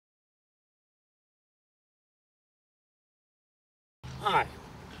Hi,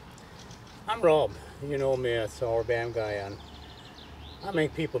 I'm Rob. You know me as our band guy, and I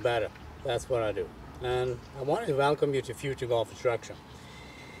make people better. That's what I do. And I wanted to welcome you to Future Golf Instruction.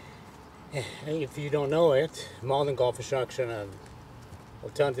 If you don't know it, modern golf instruction and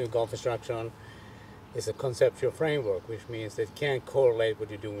alternative golf instruction is a conceptual framework, which means that it can't correlate what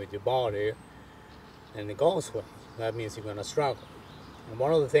you're doing with your body and the golf swing. That means you're going to struggle. And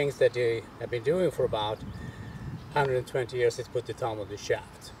one of the things that they have been doing for about 120 years is put the thumb on the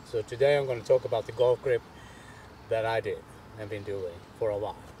shaft. So today I'm going to talk about the golf grip that I did and been doing for a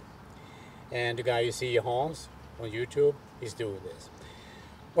while. And the guy you see, Hans, on YouTube, he's doing this.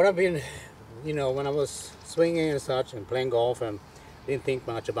 What I've been, when I was swinging and such and playing golf and didn't think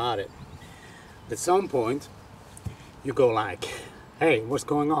much about it. At some point, you go like, hey, what's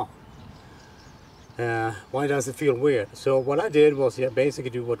going on? Why does it feel weird? So what I did was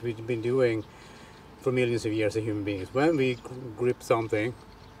basically do what we've been doing for millions of years as human beings. When we grip something,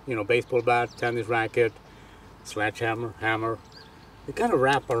 baseball bat, tennis racket, sledgehammer, hammer, we kind of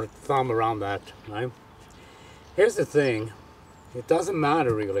wrap our thumb around that, right? Here's the thing, it doesn't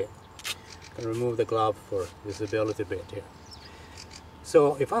matter really. I'm gonna remove the glove for visibility a bit here.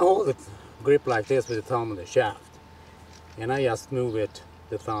 So if I hold the grip like this with the thumb on the shaft, and I just move it,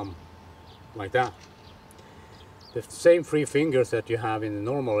 the thumb, like that, the same three fingers that you have in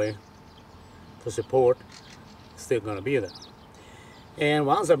normally for support still gonna be there. And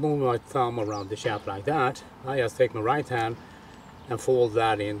once I move my thumb around the shaft like that, I just take my right hand and fold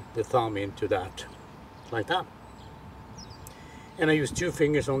that in, the thumb into that, like that. And I use two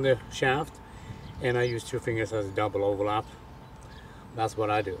fingers on the shaft, and I use two fingers as a double overlap. That's what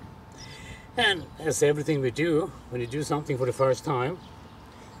I do. And as everything we do, when you do something for the first time,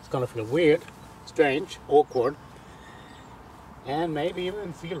 it's gonna feel weird, strange, awkward, and maybe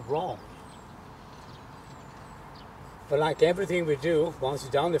even feel wrong. But like everything we do, once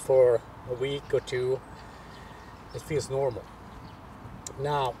you've done it for a week or two, it feels normal.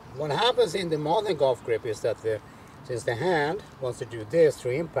 Now, what happens in the modern golf grip is that since the hand wants to do this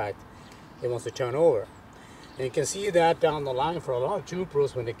through impact, it wants to turn over. And you can see that down the line for a lot of tour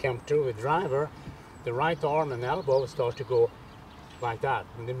pros when they come through with driver, the right arm and elbow start to go like that,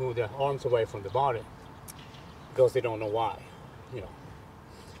 and they move their arms away from the body because they don't know why,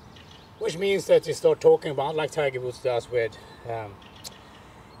 Which means that they start talking about, like Tiger Woods does with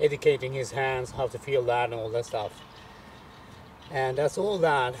educating his hands, how to feel that and all that stuff. And that's all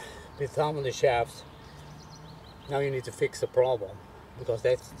that with thumb on the shafts. Now you need to fix the problem because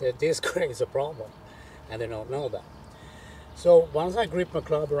this creates a problem and they don't know that. So once I grip my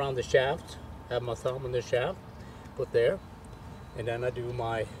club around the shaft, have my thumb on the shaft, put there, and then I do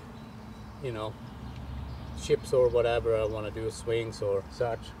my, chips or whatever I want to do, swings or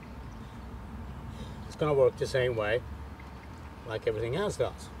such. It's going to work the same way like everything else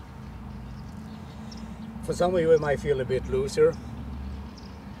does. For some of you it might feel a bit looser,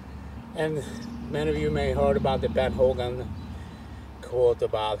 and many of you may have heard about the Ben Hogan quote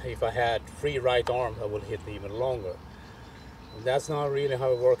about if I had free right arm I would hit even longer. And that's not really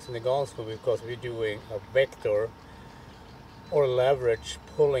how it works in the golf swing, because we're doing a vector or leverage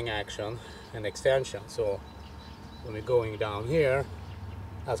pulling action and extension. So when we're going down here,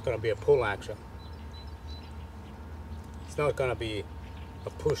 that's going to be a pull action. It's not going to be a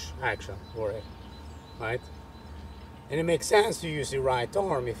push action, right? And it makes sense to use the right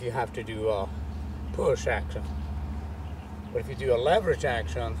arm if you have to do a push action. But if you do a leverage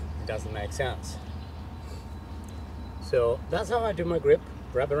action, it doesn't make sense. So that's how I do my grip.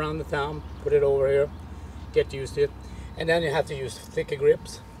 Wrap around the thumb, put it over here, get used to it. And then you have to use thicker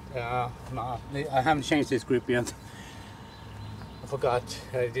grips. I haven't changed this grip yet. I forgot,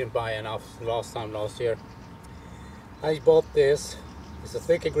 I didn't buy enough last year. I bought this. It's a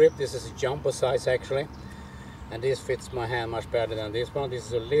thicker grip. This is a jumbo size actually. And this fits my hand much better than this one. This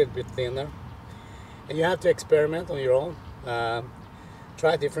is a little bit thinner. And you have to experiment on your own.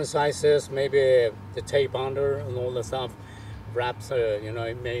 Try different sizes, maybe the tape under and all that stuff. Wraps,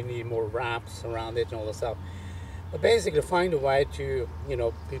 you may need more wraps around it and all that stuff. But basically find a way to,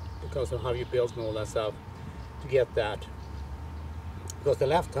 because of how you build and all that stuff, to get that. Because the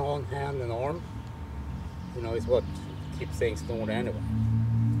left hand and arm, is what keeps things going anyway.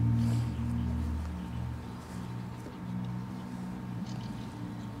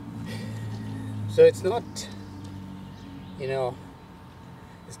 So it's not,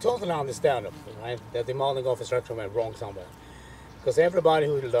 it's totally understandable, right, that the modern golf instruction went wrong somewhere. Because everybody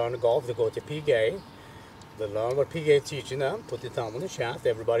who learn golf, they go to PGA, they learn what PGA is teaching them, put the thumb on the shaft,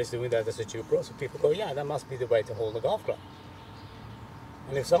 everybody's doing that as a tour pro, so people go, yeah, that must be the way to hold a golf club.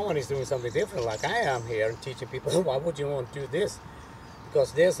 And if someone is doing something different like I am here and teaching people, why would you want to do this?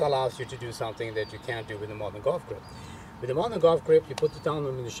 because this allows you to do something that you can't do with the modern golf grip. With the modern golf grip, you put the thumb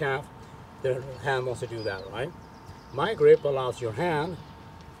in the shaft, the hand wants to do that, right? My grip allows your hand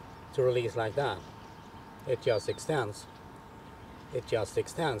to release like that. It just extends. It just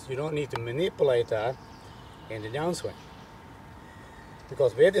extends. You don't need to manipulate that in the downswing.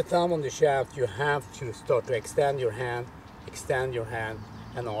 Because with the thumb on the shaft, you have to start to extend your hand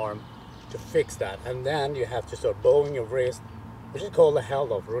and arm to fix that. And then you have to start bowing your wrist, which is called the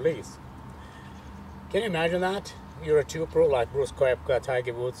held off release. Can you imagine that? You're a tour pro like Brooks Koepka,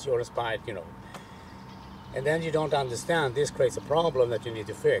 Tiger Woods, you're inspired, you know. And then you don't understand, this creates a problem that you need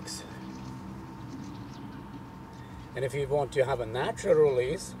to fix. And if you want to have a natural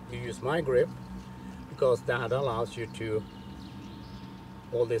release, you use my grip, because that allows you to,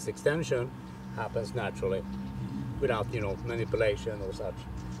 all this extension happens naturally, without, you know, manipulation or such.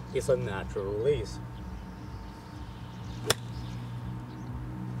 It's a natural release.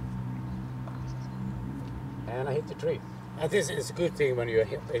 And I hit the tree. And this is a good thing when you're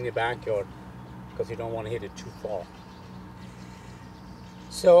in your backyard, because you don't want to hit it too far.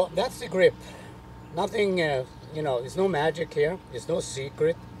 So that's the grip. Nothing, you know, there's no magic here. There's no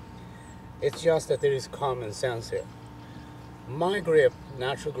secret. It's just that there is common sense here. My grip,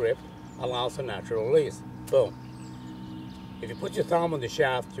 natural grip, allows a natural release. Boom. If you put your thumb on the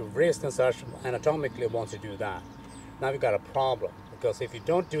shaft, your wrist and such anatomically wants to do that. Now you've got a problem, because if you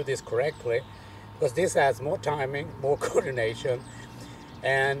don't do this correctly, because this adds more timing, more coordination,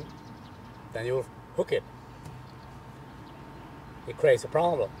 and then you'll hook it. It creates a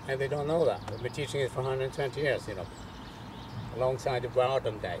problem, and they don't know that. We've been teaching it for 120 years, you know, alongside the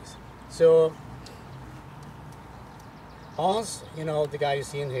Barton days. So Hans, you know, the guy you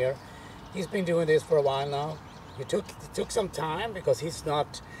see in here, he's been doing this for a while now. It took some time, because he's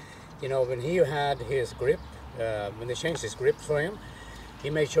not, you know, when he had his grip, when they changed his grip for him,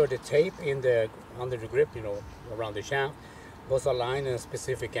 he made sure the tape under the grip, you know, around the shaft, was aligned in a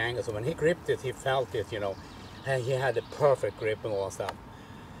specific angle. So when he gripped it, he felt it, you know, and he had the perfect grip and all that stuff.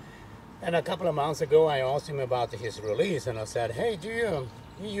 And a couple of months ago, I asked him about his release, and I said, hey, do you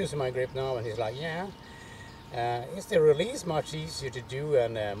use my grip now? And he's like, yeah. Is the release much easier to do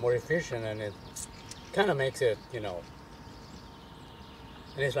and more efficient? And it kind of makes it, you know.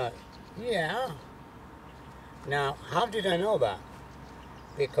 And he's like, yeah. Now, how did I know that?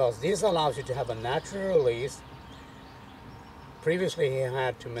 Because this allows you to have a natural release. Previously, he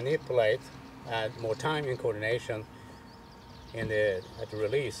had to manipulate, add more time and coordination at the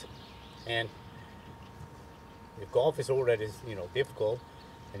release. And if golf is already, you know, difficult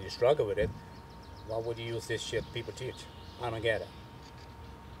and you struggle with it, why would you use this shit people teach? I don't get it.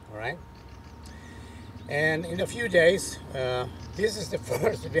 All right? And in a few days, this is the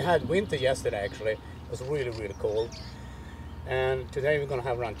first, we had winter yesterday actually. It was really, really cold. And today we're going to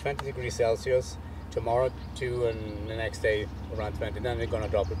have around 20 degrees Celsius. Tomorrow 2, and the next day around 20. Then we're going to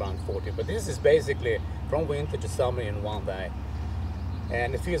drop around 40. But this is basically from winter to summer in one day.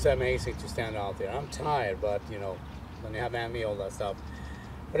 And it feels amazing to stand out there. I'm tired, but you know, when you have ME, all that stuff.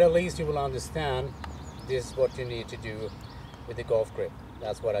 But at least you will understand this is what you need to do with the golf grip.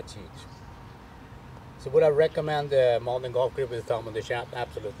 That's what I teach. So would I recommend the modern golf grip with the thumb on the shaft?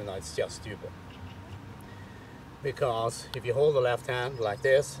 Absolutely not. It's just stupid. Because if you hold the left hand like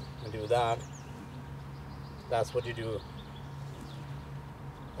this and do that, that's what you do.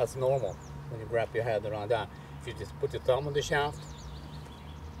 That's normal when you wrap your head around that. If you just put your thumb on the shaft,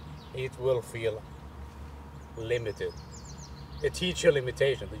 it will feel limited. It teaches you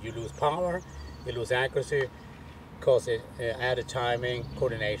limitation, that you lose power, you lose accuracy, because it added timing,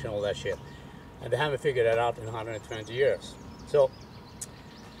 coordination, all that shit. And they haven't figured that out in 120 years. So,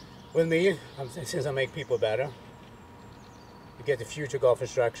 with me, since I make people better, you get the future golf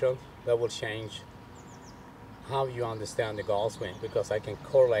instruction that will change how you understand the golf swing, because I can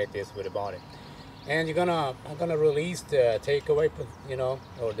correlate this with the body. And I'm gonna release the takeaway, you know,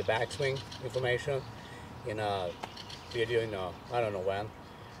 or the backswing information in a video, I don't know when,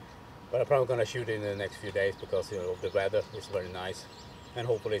 but I'm probably gonna shoot it in the next few days, because, you know, the weather is very nice, and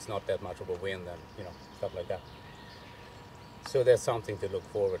hopefully it's not that much of a wind and, you know, stuff like that. So there's something to look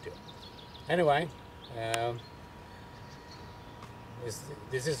forward to. Anyway,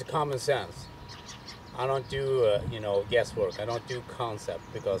 this is the common sense. I don't do, you know, guesswork. I don't do concept,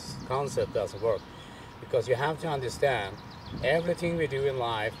 because concept doesn't work. Because you have to understand, everything we do in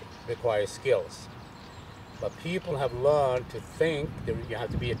life requires skills. But people have learned to think that you have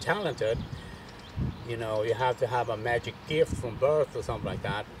to be talented, you know, you have to have a magic gift from birth or something like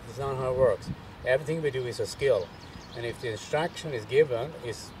that. It's not how it works. Everything we do is a skill. And if the instruction is given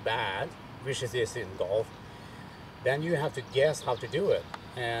is bad, which is this in golf, then you have to guess how to do it,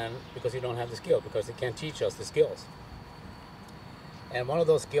 and because you don't have the skill, because they can't teach us the skills. And one of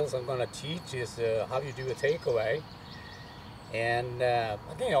those skills I'm going to teach is how you do a takeaway. And I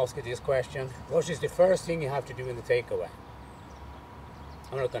can ask you this question: what is the first thing you have to do in the takeaway?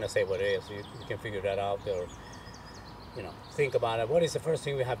 I'm not going to say what it is. You can figure that out, or think about it. What is the first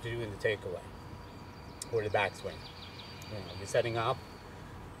thing we have to do in the takeaway or the backswing? We're setting up.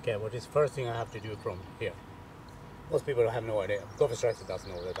 Okay, what is the first thing I have to do from here? Most people have no idea. Golf instructor doesn't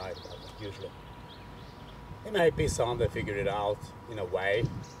know that either, usually. There might be some that figure it out in a way,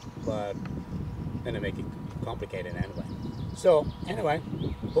 but then they make it complicated anyway. So anyway,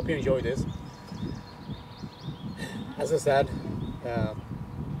 hope you enjoyed this. As I said, I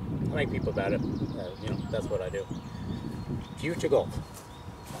make people better. That's what I do. Future golf.